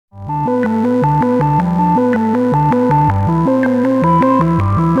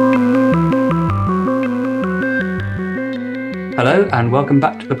and welcome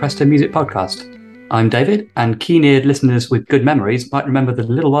back to the Presto Music Podcast. I'm David, and keen-eared listeners with good memories might remember that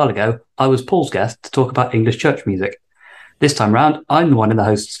a little while ago I was Paul's guest to talk about English church music. This time round, I'm the one in the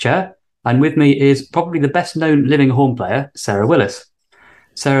host's chair, and with me is probably the best-known living horn player, Sarah Willis.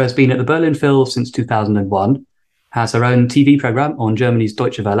 Sarah has been at the Berlin Phil since 2001, has her own TV programme on Germany's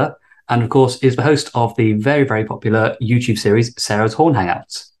Deutsche Welle, and of course is the host of the very, very popular YouTube series Sarah's Horn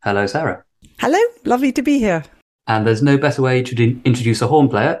Hangouts. Hello, Sarah. Hello, lovely to be here. And there's no better way to introduce a horn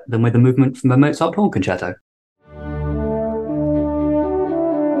player than with a movement from a Mozart horn concerto.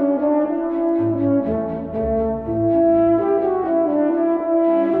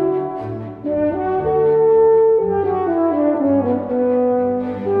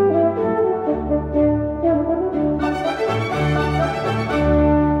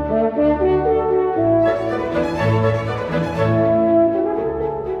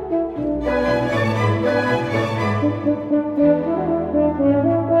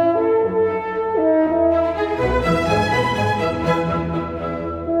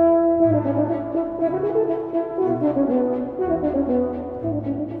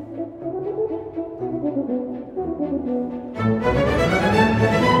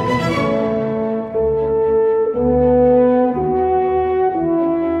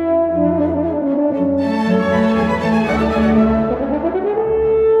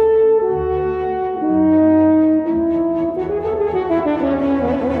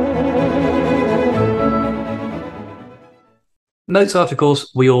 Mozart, of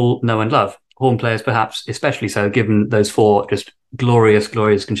course, we all know and love. Horn players, perhaps, especially so, given those four just glorious,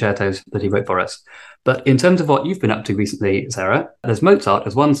 glorious concertos that he wrote for us. But in terms of what you've been up to recently, Sarah, there's Mozart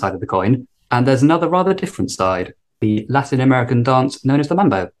as one side of the coin, and there's another rather different side, the Latin American dance known as the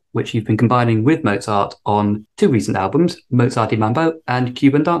mambo, which you've been combining with Mozart on two recent albums, Mozart y Mambo and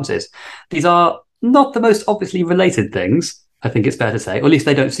Cuban Dances. These are not the most obviously related things, I think it's fair to say, or at least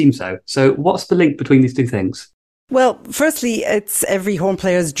they don't seem so. So what's the link between these two things? Well, firstly, it's every horn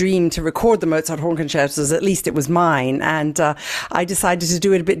player's dream to record the Mozart horn concertos. At least it was mine. And I decided to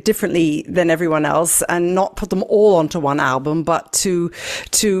do it a bit differently than everyone else and not put them all onto one album, but to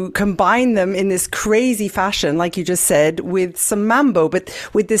combine them in this crazy fashion, like you just said, with some mambo. But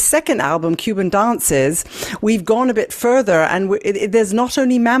with this second album, Cuban Dances, we've gone a bit further. And there's not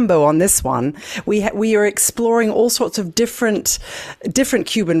only mambo on this one. We are exploring all sorts of different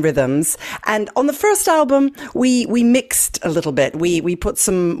Cuban rhythms. And on the first album, we mixed a little bit. We put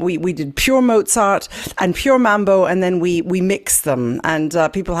we did pure Mozart and pure mambo, and then we mixed them. And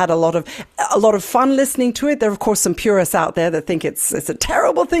people had a lot of fun listening to it. There are of course some purists out there that think it's a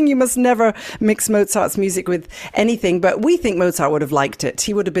terrible thing. You must never mix Mozart's music with anything. But we think Mozart would have liked it.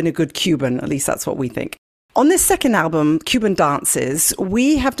 He would have been a good Cuban. At least that's what we think. On this second album, Cuban Dances,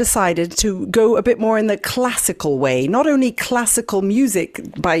 we have decided to go a bit more in the classical way. Not only classical music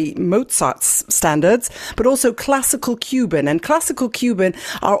by Mozart's standards, but also classical Cuban. And classical Cuban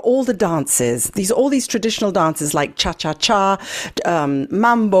are all the dances. All these traditional dances like cha-cha-cha,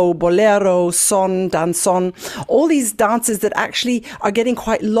 mambo, bolero, son, danzón. All these dances that actually are getting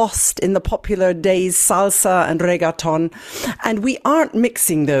quite lost in the popular days, salsa and reggaeton. And we aren't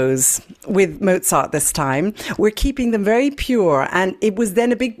mixing those with Mozart this time. We're keeping them very pure, and it was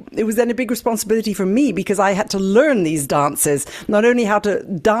then a big responsibility for me because I had to learn these dances, not only how to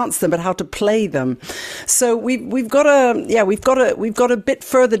dance them but how to play them. So we've got a bit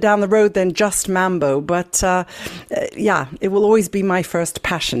further down the road than just mambo, but it will always be my first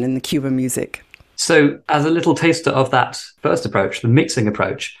passion in the Cuban music. So as a little taster of that first approach, the mixing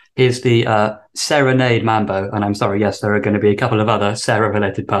approach, here's the Serenade Mambo. And I'm sorry, yes, there are going to be a couple of other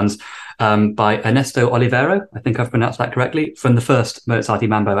Sarah-related puns by Ernesto Olivero, I think I've pronounced that correctly, from the first Mozart y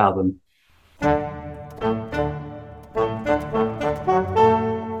Mambo album.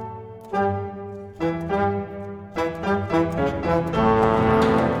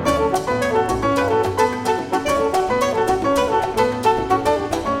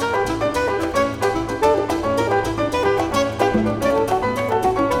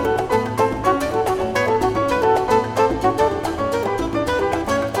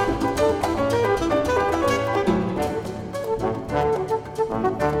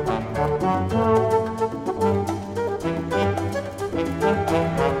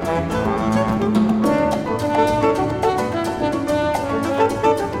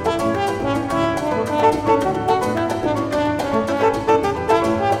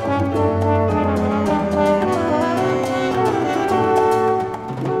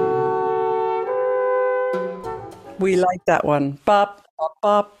 We like that one. Bop, bop,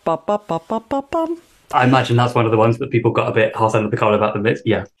 bop, bop, bop, bop, bop, bop, bop. I imagine that's one of the ones that people got a bit hot under the collar about the mix.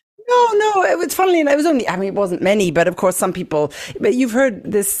 Yeah. No, it was funnily enough, it was only, I mean, it wasn't many, but of course some people, but you've heard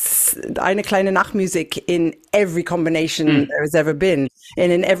this Eine kleine Nachtmusik in every combination Mm. there has ever been.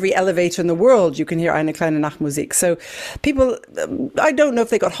 And in every elevator in the world, you can hear Eine kleine Nachtmusik. So people, I don't know if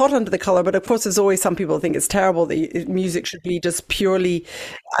they got hot under the collar, but of course there's always some people who think it's terrible that music should be just purely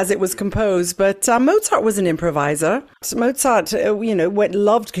as it was composed. But Mozart was an improviser. So Mozart,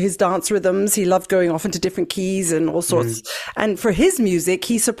 loved his dance rhythms. He loved going off into different keys and all sorts. And for his music,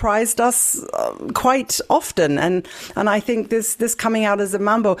 he surprised us quite often. And I think this coming out as a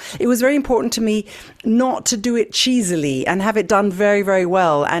mambo, it was very important to me not to do it cheesily and have it done very, very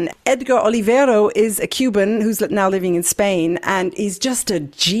well. And Edgar Olivero is a Cuban who's now living in Spain, and he's just a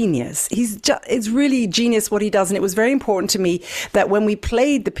genius. It's really genius what he does. And it was very important to me that when we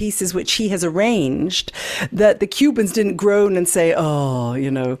played the pieces which he has arranged, that the Cubans didn't groan and say, oh,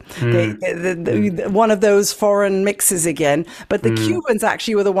 one of those foreign mixes again. But the Cubans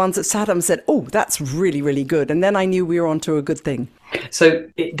actually were the ones that sat up and said, oh, that's really, really good. And then I knew we were onto a good thing. So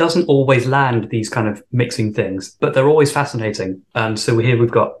it doesn't always land, these kind of mixing things, but they're always fascinating. And so here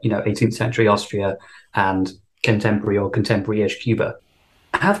we've got, 18th century Austria and contemporary or contemporary-ish Cuba.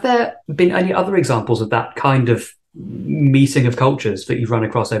 Have there been any other examples of that kind of meeting of cultures that you've run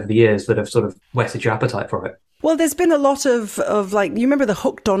across over the years that have sort of whetted your appetite for it? Well, there's been a lot of like, you remember the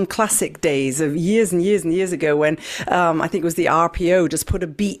Hooked on Classic days of years and years and years ago when I think it was the RPO just put a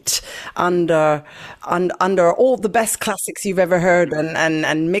beat under all the best classics you've ever heard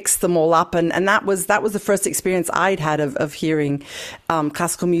and mixed them all up. And that was the first experience I'd had of hearing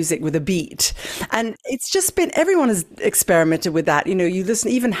classical music with a beat. And it's just been, everyone has experimented with that. You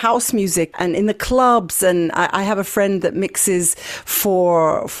listen, even house music and in the clubs. And I have a friend that mixes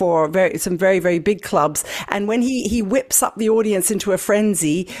for some very, very big clubs. And when he whips up the audience into a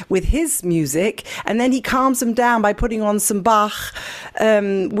frenzy with his music, and then he calms them down by putting on some Bach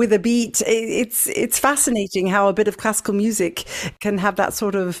with a beat. It's fascinating how a bit of classical music can have that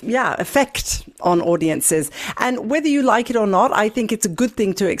sort of effect on audiences. And whether you like it or not, I think it's a good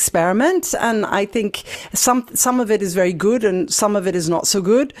thing to experiment. And I think some of it is very good and some of it is not so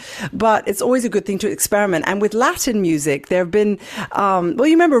good. But it's always a good thing to experiment. And with Latin music, there have been you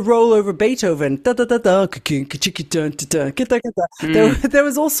remember Roll Over Beethoven. Da, da, da, da, there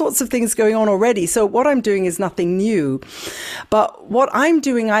was all sorts of things going on already. So what I'm doing is nothing new. But what I'm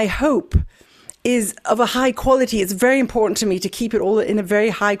doing, I hope, is of a high quality. It's very important to me to keep it all in a very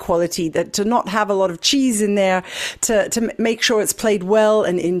high quality, that to not have a lot of cheese in there, to make sure it's played well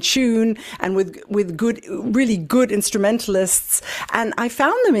and in tune and with good, really good instrumentalists. And I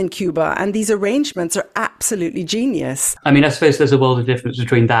found them in Cuba, and these arrangements are absolutely genius. I mean, I suppose there's a world of difference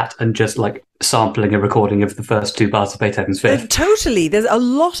between that and just like sampling a recording of the first two bars of Beethoven's Fifth. Totally. There's a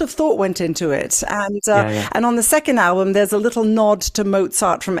lot of thought went into it. And and on the second album, there's a little nod to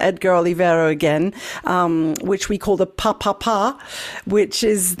Mozart from Edgar Olivero again, which we call the Pa Pa Pa, which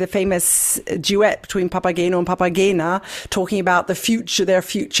is the famous duet between Papageno and Papagena, talking about their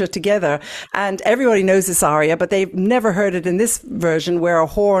future together. And everybody knows this aria, but they've never heard it in this version where a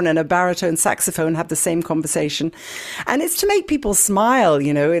horn and a baritone saxophone have the same conversation. And it's to make people smile,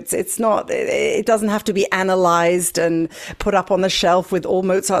 it's not... It doesn't have to be analyzed and put up on the shelf with all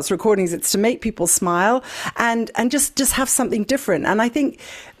Mozart's recordings. It's to make people smile and just have something different. And I think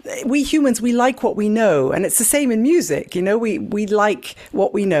we humans, we like what we know. And it's the same in music. We like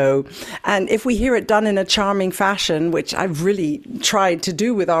what we know. And if we hear it done in a charming fashion, which I've really tried to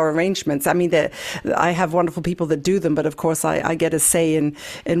do with our arrangements, I mean, I have wonderful people that do them, but of course I get a say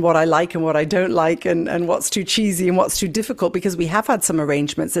in what I like and what I don't like and what's too cheesy and what's too difficult, because we have had some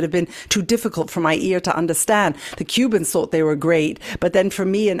arrangements that have been too difficult for my ear to understand. The Cubans thought they were great, but then for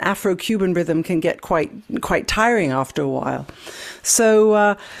me, an Afro-Cuban rhythm can get quite tiring after a while.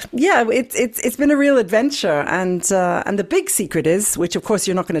 So, it's been a real adventure, and the big secret is, which of course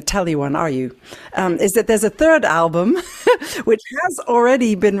you're not going to tell anyone, are you? Is that there's a third album, which has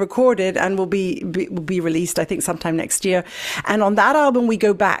already been recorded and will be released, I think, sometime next year. And on that album, we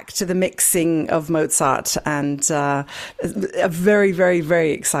go back to the mixing of Mozart, and a very, very,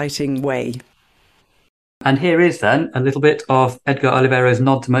 very exciting way. And here is then a little bit of Edgar Olivero's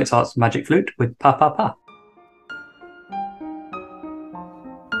nod to Mozart's Magic Flute with Pa Pa Pa.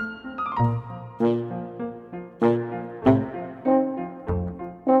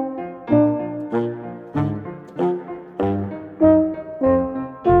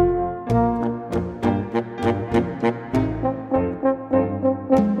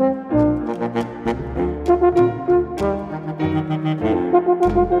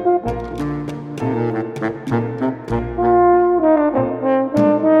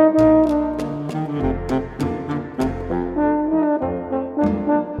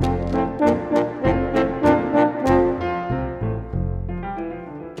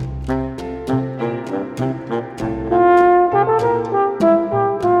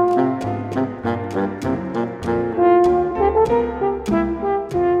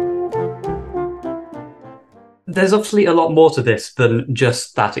 There's obviously a lot more to this than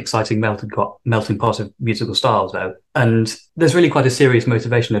just that exciting melting pot of musical styles, though. And there's really quite a serious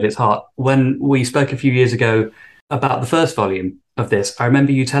motivation at its heart. When we spoke a few years ago about the first volume of this, I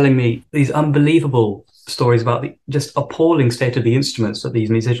remember you telling me these unbelievable stories about the just appalling state of the instruments that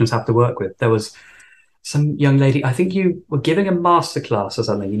these musicians have to work with. There was some young lady, I think you were giving a masterclass or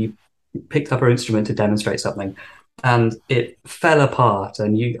something, and you picked up her instrument to demonstrate something, and it fell apart.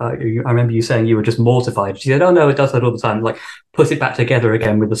 And I remember you saying you were just mortified. She said, "Oh no, it does that all the time. Like, put it back together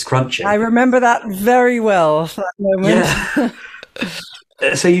again with the scrunching." I remember that very well. That moment.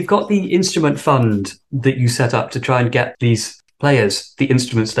 Yeah. So you've got the instrument fund that you set up to try and get these players the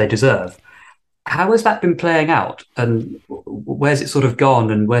instruments they deserve. How has that been playing out, and where's it sort of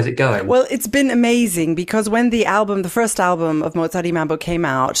gone, and where's it going? Well, it's been amazing, because when the first album of Mozart y Mambo came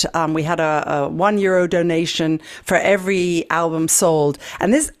out, we had a €1 donation for every album sold.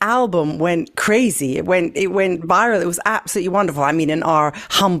 And this album went crazy. It went viral. It was absolutely wonderful. I mean, in our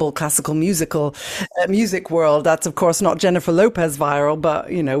humble classical music world, that's of course not Jennifer Lopez viral,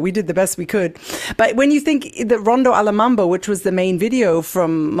 but we did the best we could. But when you think that Rondo alla Mambo, which was the main video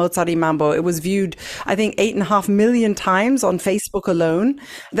from Mozart y Mambo, it was viewed, I think, 8.5 million times on Facebook alone.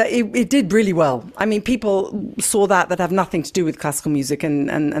 That it did really well. I mean, people saw that have nothing to do with classical music,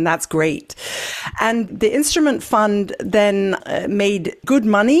 and that's great. And the Instrument Fund then made good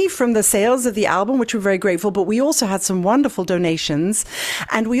money from the sales of the album, which we're very grateful. But we also had some wonderful donations,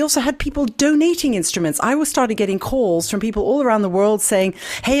 and we also had people donating instruments. I started getting calls from people all around the world saying,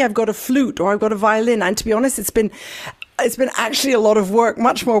 "Hey, I've got a flute, or I've got a violin." And to be honest, it's been actually a lot of work,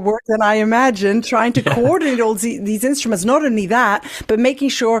 much more work than I imagined, trying to coordinate all these instruments. Not only that, but making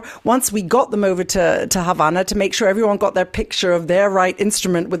sure once we got them over to Havana, to make sure everyone got their picture of their right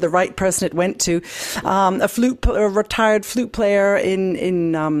instrument with the right person it went to. A retired flute player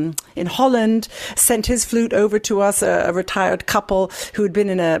in Holland sent his flute over to us, a retired couple who had been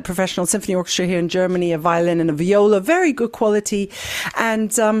in a professional symphony orchestra here in Germany, a violin and a viola, very good quality. And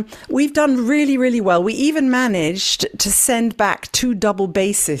we've done really, really well. We even managed to send back 2 double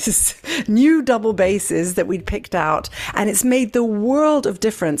basses, new double basses that we'd picked out. And it's made the world of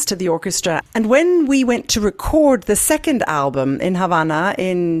difference to the orchestra. And when we went to record the second album in Havana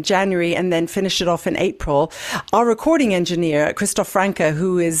in January and then finish it off in April, our recording engineer, Christoph Franke,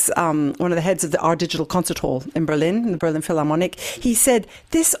 who is one of the heads of our digital concert hall in Berlin, in the Berlin Philharmonic, he said,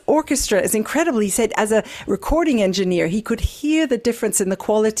 "This orchestra is incredible." He said, as a recording engineer, he could hear the difference in the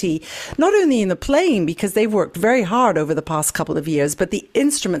quality, not only in the playing, because they've worked very hard over the past couple of years, but the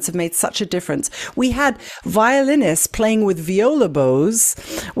instruments have made such a difference. We had violinists playing with viola bows,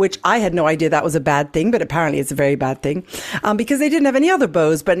 which I had no idea that was a bad thing, but apparently it's a very bad thing, because they didn't have any other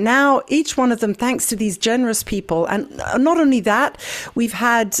bows. But now each one of them, thanks to these generous people, and not only that, we've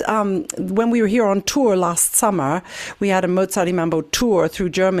had, when we were here on tour last summer, we had a Mozart y Mambo tour through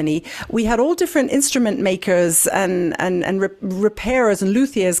Germany. We had all different instrument makers and repairers and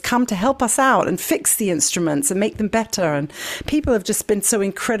luthiers come to help us out and fix the instruments and make them better. And people have just been so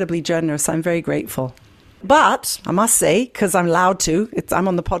incredibly generous. I'm very grateful. But I must say, because I'm allowed to, I'm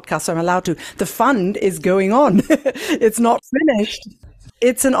on the podcast, so I'm allowed to, the fund is going on. It's not finished.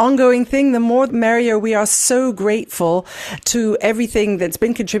 It's an ongoing thing. The more the merrier. We are so grateful to everything that's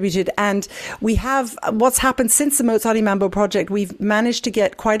been contributed. And we have, what's happened since the Mozart y Mambo project, we've managed to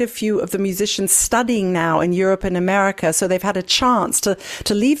get quite a few of the musicians studying now in Europe and America. So they've had a chance to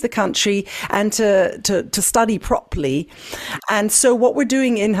leave the country and to study properly. And so what we're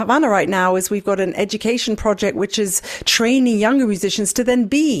doing in Havana right now is we've got an education project, which is training younger musicians to then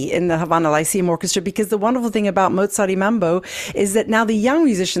be in the Havana Lyceum Orchestra. Because the wonderful thing about Mozart y Mambo is that now the young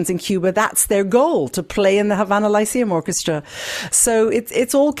musicians in Cuba, that's their goal, to play in the Havana Lyceum Orchestra. So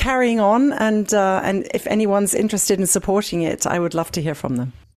it's all carrying on, and if anyone's interested in supporting it, I would love to hear from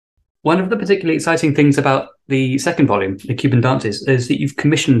them. One of the particularly exciting things about the second volume, The Cuban Dances, is that you've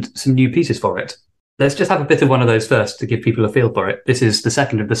commissioned some new pieces for it. Let's just have a bit of one of those first to give people a feel for it. This is the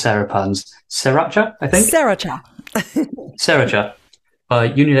second of the Sarah puns. Sriracha, I think? Sriracha. Sriracha by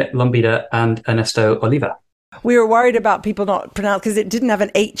Unilet Lombida and Ernesto Oliva. We were worried about people not pronouncing, because it didn't have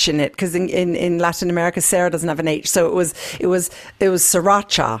an H in it, because in Latin America, Sarah doesn't have an H. So it was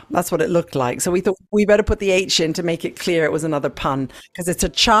sriracha. That's what it looked like. So we thought we better put the H in to make it clear it was another pun, because it's a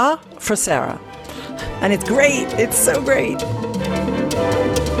cha for Sarah. And it's great. It's so great.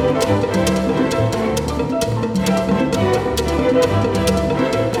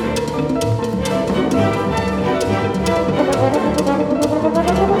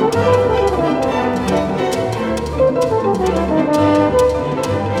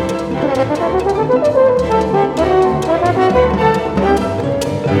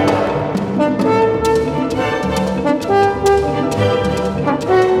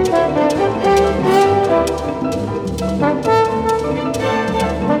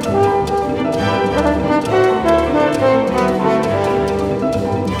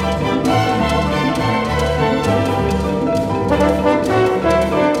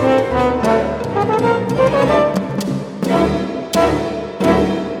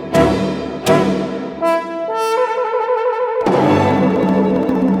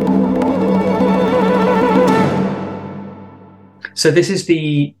 So this is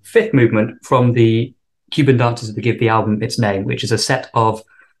the fifth movement from the Cuban dances that give the album its name, which is a set of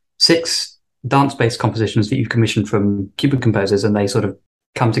 6 dance-based compositions that you've commissioned from Cuban composers, and they sort of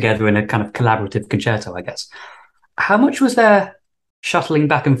come together in a kind of collaborative concerto, I guess. How much was there shuttling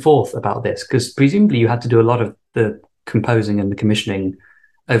back and forth about this? Because presumably you had to do a lot of the composing and the commissioning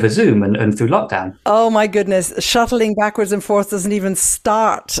over Zoom and through lockdown. Oh my goodness, shuttling backwards and forth doesn't even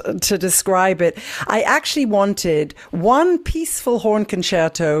start to describe it. I actually wanted one peaceful horn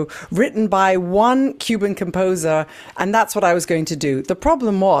concerto written by one Cuban composer, and that's what I was going to do. The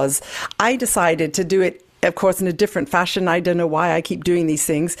problem was I decided to do it, of course, in a different fashion. I don't know why I keep doing these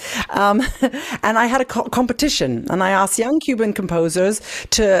things. And I had a competition, and I asked young Cuban composers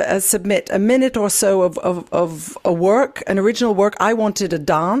to submit a minute or so of a work, an original work. I wanted a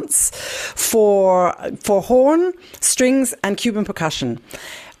dance for horn, strings, and Cuban percussion.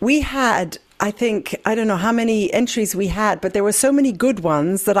 We had, I think, I don't know how many entries we had, but there were so many good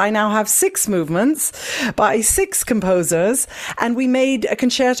ones that I now have 6 movements by 6 composers, and we made a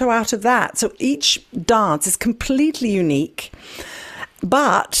concerto out of that. So each dance is completely unique,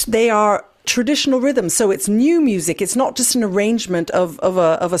 but they are traditional rhythms. So it's new music. It's not just an arrangement of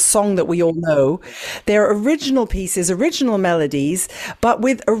a song that we all know. They're original pieces, original melodies, but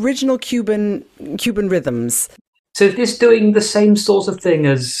with original Cuban rhythms. So is this doing the same sort of thing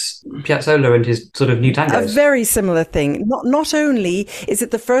as Piazzolla and his sort of new tangos? A very similar thing. Not only is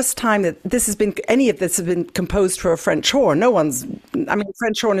it the first time that any of this has been composed for a French horn.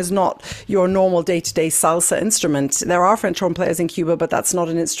 French horn is not your normal day-to-day salsa instrument. There are French horn players in Cuba, but that's not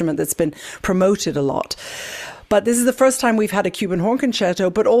an instrument that's been promoted a lot. But this is the first time we've had a Cuban horn concerto,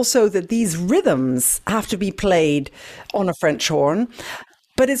 but also that these rhythms have to be played on a French horn.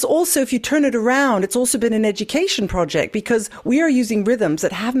 But it's also, if you turn it around, it's also been an education project, because we are using rhythms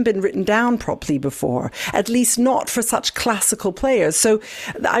that haven't been written down properly before, at least not for such classical players. So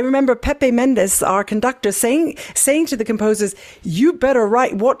I remember Pepe Mendes, our conductor, saying to the composers, you better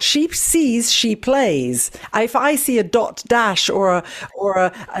write what she sees, she plays. If I see a dot dash or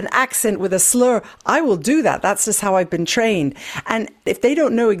an accent with a slur, I will do that. That's just how I've been trained. And if they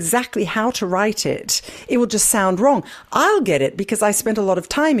don't know exactly how to write it, it will just sound wrong. I'll get it because I spent a lot of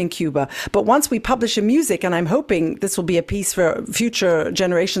time in Cuba. But once we publish a music, and I'm hoping this will be a piece for future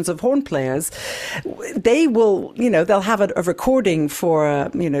generations of horn players, they will, they'll have a recording for,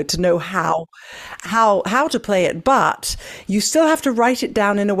 to know how to play it. But you still have to write it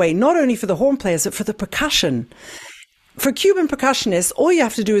down in a way, not only for the horn players, but for the percussion. For Cuban percussionists, all you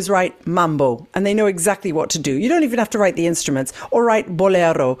have to do is write mambo, and they know exactly what to do. You don't even have to write the instruments, or write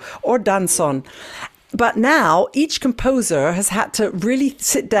bolero, or danzón. But now each composer has had to really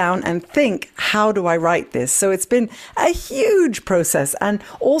sit down and think, how do I write this? So it's been a huge process, and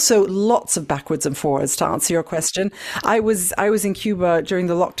also lots of backwards and forwards. To answer your question, I was in Cuba during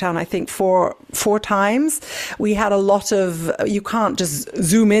the lockdown, I think four times. We had a lot of, you can't just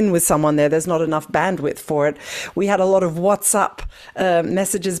zoom in with someone there. There's not enough bandwidth for it. We had a lot of WhatsApp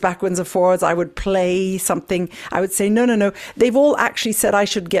messages backwards and forwards. I would play something. I would say, no. They've all actually said I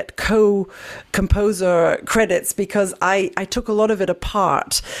should get co-composer credits, because I took a lot of it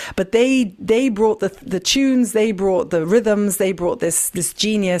apart, but they brought the tunes, they brought the rhythms, they brought this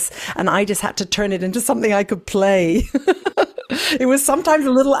genius, and I just had to turn it into something I could play. It was sometimes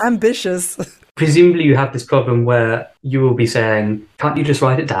a little ambitious. Presumably you have this problem where you will be saying, can't you just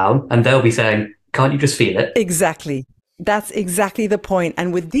write it down? And they'll be saying, can't you just feel it? Exactly. That's exactly the point.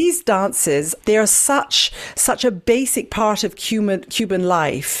 And with these dances, they are such a basic part of Cuban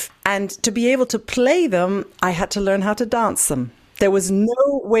life. And to be able to play them, I had to learn how to dance them. There was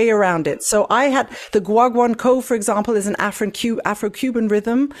no way around it. So I had the guaguancó, for example, is an Afro-Cuban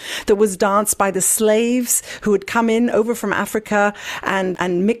rhythm that was danced by the slaves who had come in over from Africa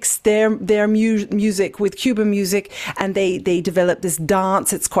and mixed their music with Cuban music, and they developed this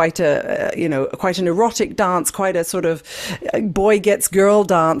dance. It's quite quite an erotic dance, quite a sort of boy gets girl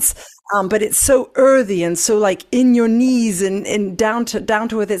dance. But it's so earthy and so like in your knees and down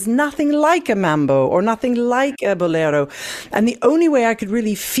to earth. It's nothing like a mambo or nothing like a bolero. And the only way I could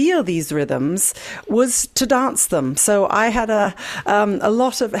really feel these rhythms was to dance them. So I had a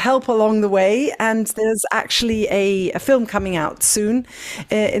lot of help along the way. And there's actually a film coming out soon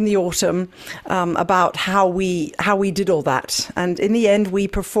in the autumn about how we did all that. And in the end, we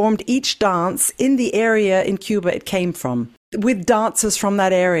performed each dance in the area in Cuba it came from, with dancers from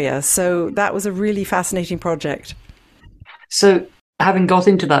that area. So that was a really fascinating project. So having got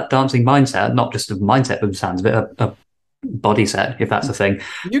into that dancing mindset, not just a mindset, but sounds of it, a body set, if that's a thing.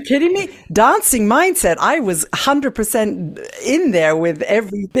 You kidding me? Dancing mindset. I was 100% in there with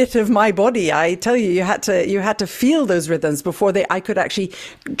every bit of my body. I tell you, you had to feel those rhythms before I could actually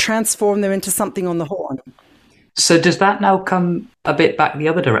transform them into something on the horn. So does that now come a bit back the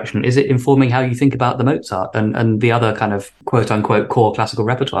other direction? Is it informing how you think about the Mozart and the other kind of quote unquote core classical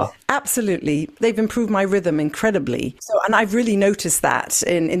repertoire? Absolutely. They've improved my rhythm incredibly. And I've really noticed that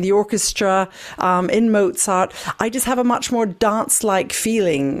in the orchestra, in Mozart. I just have a much more dance-like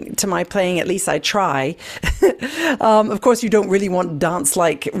feeling to my playing. At least I try. Of course, you don't really want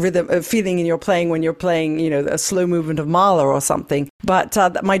dance-like rhythm feeling in your playing when you're playing, a slow movement of Mahler or something. But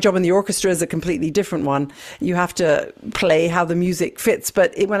my job in the orchestra is a completely different one. You have to play how the music fits.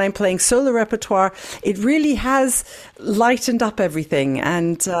 But when I'm playing solo repertoire, it really has lightened up everything,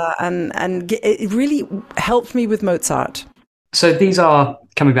 and it really helped me with Mozart. So these are,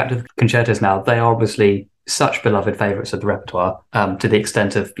 coming back to the concertos now, they are obviously such beloved favourites of the repertoire, to the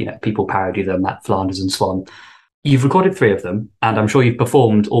extent of, people parody them at Flanders and Swan. You've recorded 3 of them, and I'm sure you've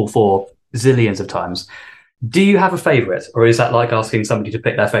performed all 4 zillions of times. Do you have a favourite, or is that like asking somebody to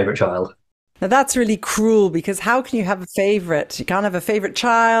pick their favourite child? Now that's really cruel, because how can you have a favorite? You can't have a favorite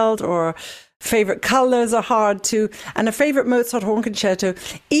child, or favorite colors are hard too. And a favorite Mozart horn concerto,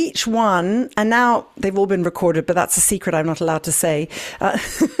 each one, and now they've all been recorded, but that's a secret I'm not allowed to say.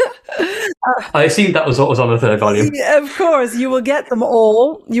 I assumed that was what was on the 3rd volume. Of course, you will get them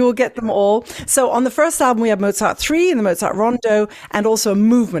all. You will get them all. So on the first album, we have Mozart 3 and the Mozart Rondo, and also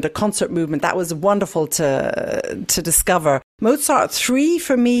a concert movement. That was wonderful to discover. Mozart 3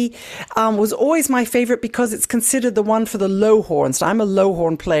 for me was always my favorite because it's considered the one for the low horns. So I'm a low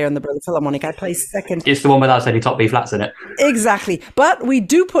horn player in the Berlin Philharmonic. I play second. It's the one without any top B flats in it. Exactly. But we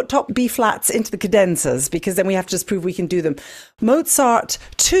do put top B flats into the cadenzas, because then we have to just prove we can do them. Mozart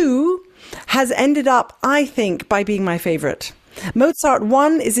 2 has ended up, I think, by being my favorite. Mozart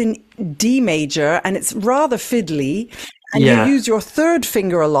 1 is in D major, and it's rather fiddly. And you use your 3rd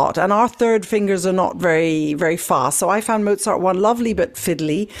finger a lot, and our 3rd fingers are not very, very fast. So I found Mozart 1 lovely but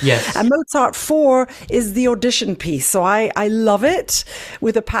fiddly. Yes. And Mozart 4 is the audition piece. So I love it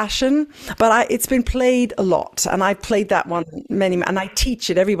with a passion, but it's been played a lot. And I've played that one and I teach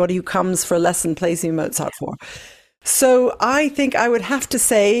it. Everybody who comes for a lesson plays me Mozart 4. So I think I would have to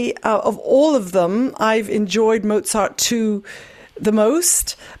say, of all of them, I've enjoyed Mozart 2 the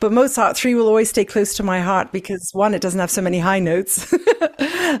most, but Mozart 3 will always stay close to my heart because, one, it doesn't have so many high notes,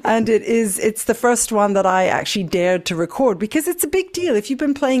 and it's the first one that I actually dared to record, because it's a big deal. If you've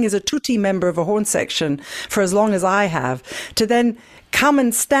been playing as a tutti member of a horn section for as long as I have, to then come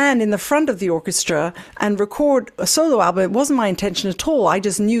and stand in the front of the orchestra and record a solo album, it wasn't my intention at all. I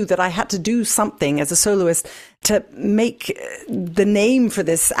just knew that I had to do something as a soloist to make the name for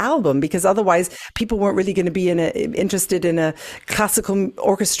this album, because otherwise people weren't really going to be interested in a classical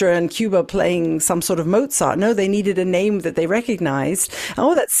orchestra in Cuba playing some sort of Mozart. No, they needed a name that they recognized. Oh,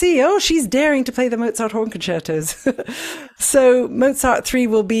 let's see. Oh, she's daring to play the Mozart horn concertos. So Mozart 3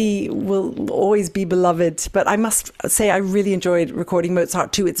 will always be beloved. But I must say I really enjoyed recording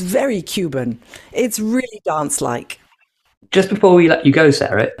Mozart 2. It's very Cuban. It's really dance-like. Just before we let you go,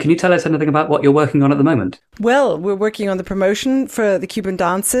 Sarah, can you tell us anything about what you're working on at the moment? Well, we're working on the promotion for the Cuban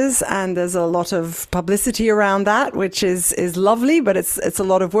dances, and there's a lot of publicity around that, which is lovely, but it's a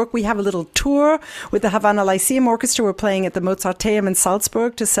lot of work. We have a little tour with the Havana Lyceum Orchestra. We're playing at the Mozarteum in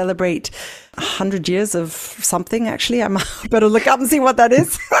Salzburg to celebrate 100 years of something, actually. I better look up and see what that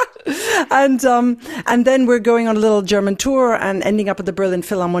is. And then we're going on a little German tour and ending up at the Berlin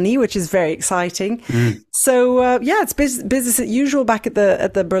Philharmonie, which is very exciting. So it's business as usual back at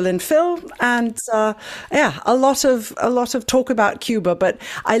the Berlin Phil, and a lot of talk about Cuba. But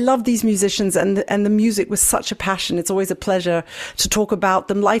I love these musicians, and the music was such a passion. It's always a pleasure to talk about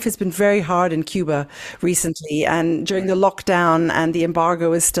them. Life has been very hard in Cuba recently, and during the lockdown, and the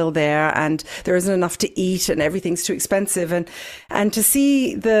embargo is still there, and there isn't enough to eat, and everything's too expensive, and to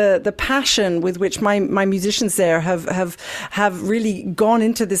see the passion with which my musicians there have really gone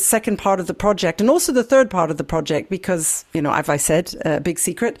into this second part of the project, and also the third part of the project, because, as I said, big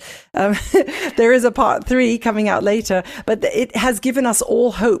secret, there is a part 3 coming out later, but it has given us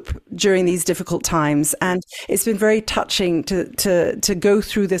all hope during these difficult times, and it's been very touching to go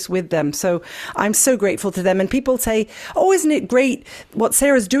through this with them. So I'm so grateful to them. And people say, oh, isn't it great what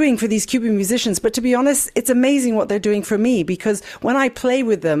Sarah's doing for these Cuban musicians? But to be honest, it's amazing what they're doing for me, because when I play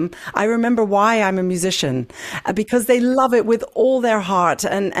with them, them, I remember why I'm a musician, because they love it with all their heart.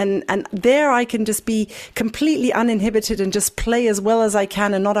 And there I can just be completely uninhibited and just play as well as I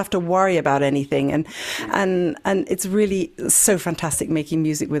can and not have to worry about anything. And it's really so fantastic making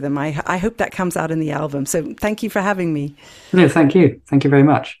music with them. I hope that comes out in the album. So thank you for having me. No, thank you. Thank you very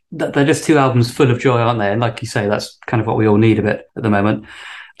much. They're just two albums full of joy, aren't they? And like you say, that's kind of what we all need a bit at the moment.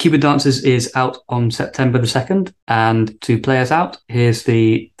 Cuban Dancers is out on September the 2nd. And to play us out, here's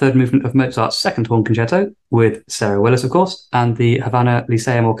the third movement of Mozart's second horn concerto with Sarah Willis, of course, and the Havana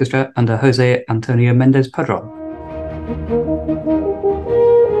Lyceum Orchestra under Jose Antonio Mendez Padron.